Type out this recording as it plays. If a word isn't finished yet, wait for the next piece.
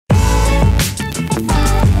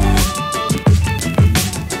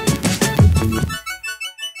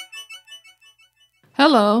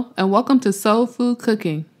Hello, and welcome to Soul Food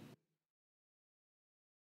Cooking.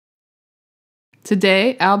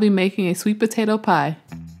 Today, I'll be making a sweet potato pie.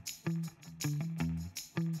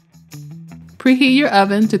 Preheat your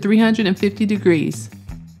oven to 350 degrees.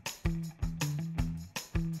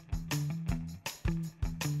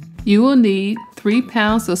 You will need 3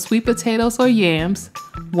 pounds of sweet potatoes or yams,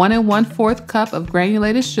 1 1/4 cup of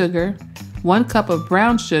granulated sugar, 1 cup of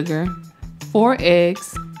brown sugar, 4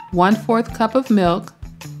 eggs, 1/4 cup of milk,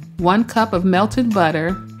 1 cup of melted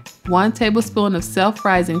butter, 1 tablespoon of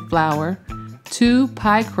self-rising flour, 2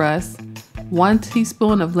 pie crusts, 1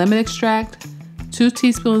 teaspoon of lemon extract, 2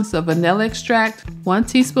 teaspoons of vanilla extract, 1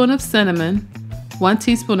 teaspoon of cinnamon, 1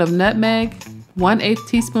 teaspoon of nutmeg, 1/8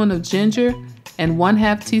 teaspoon of ginger, and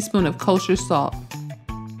 1/2 teaspoon of kosher salt.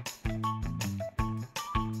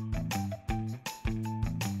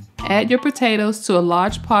 Add your potatoes to a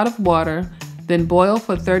large pot of water, then boil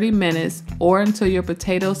for 30 minutes or until your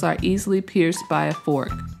potatoes are easily pierced by a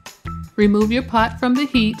fork. Remove your pot from the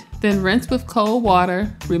heat, then rinse with cold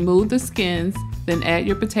water, remove the skins, then add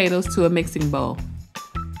your potatoes to a mixing bowl.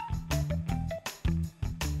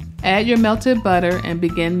 Add your melted butter and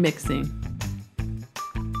begin mixing.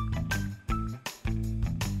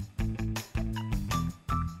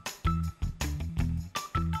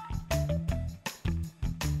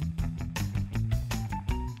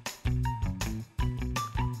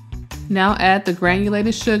 Now add the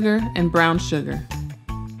granulated sugar and brown sugar.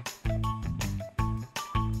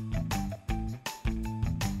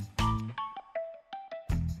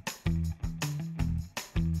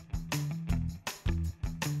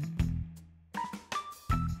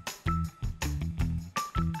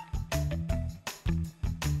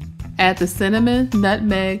 Add the cinnamon,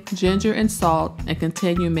 nutmeg, ginger, and salt and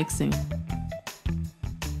continue mixing.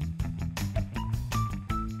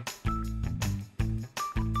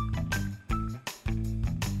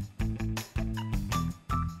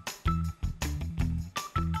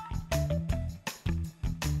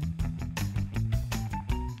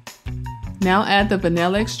 Now add the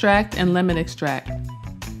vanilla extract and lemon extract.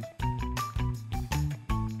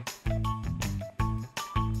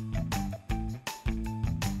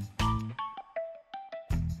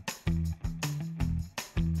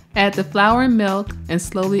 Add the flour and milk and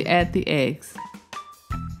slowly add the eggs.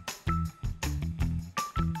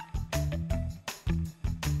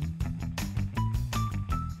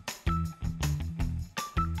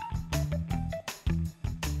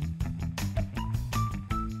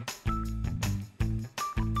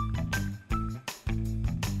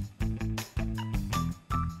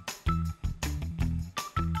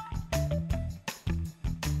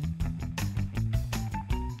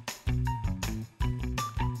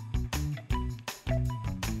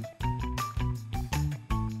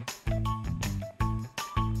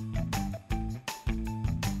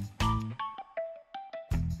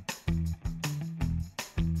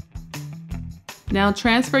 Now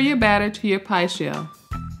transfer your batter to your pie shell.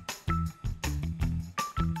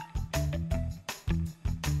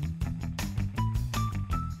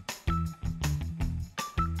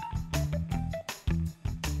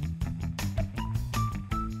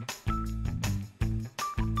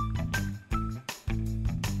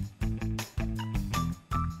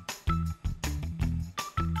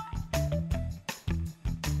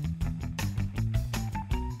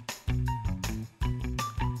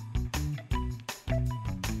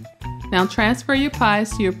 Now transfer your pies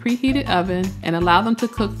to your preheated oven and allow them to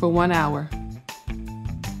cook for 1 hour.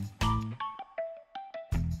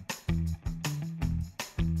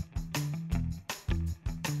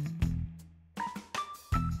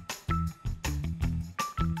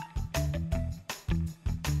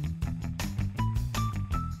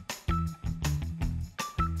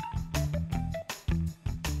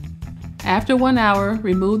 After 1 hour,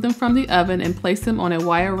 remove them from the oven and place them on a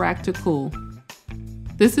wire rack to cool.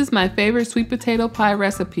 This is my favorite sweet potato pie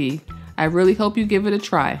recipe. I really hope you give it a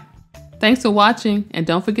try. Thanks for watching, and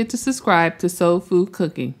don't forget to subscribe to Soul Food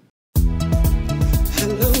Cooking.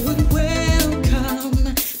 Hello and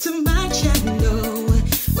welcome to my channel,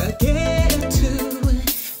 where I get to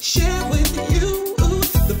share with you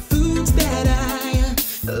the foods that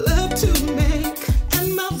I love to make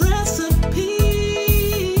and my recipes.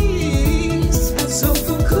 At Soul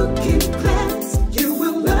Food Cooking class, you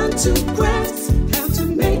will learn to grasp how to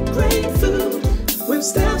make great food with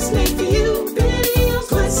steps.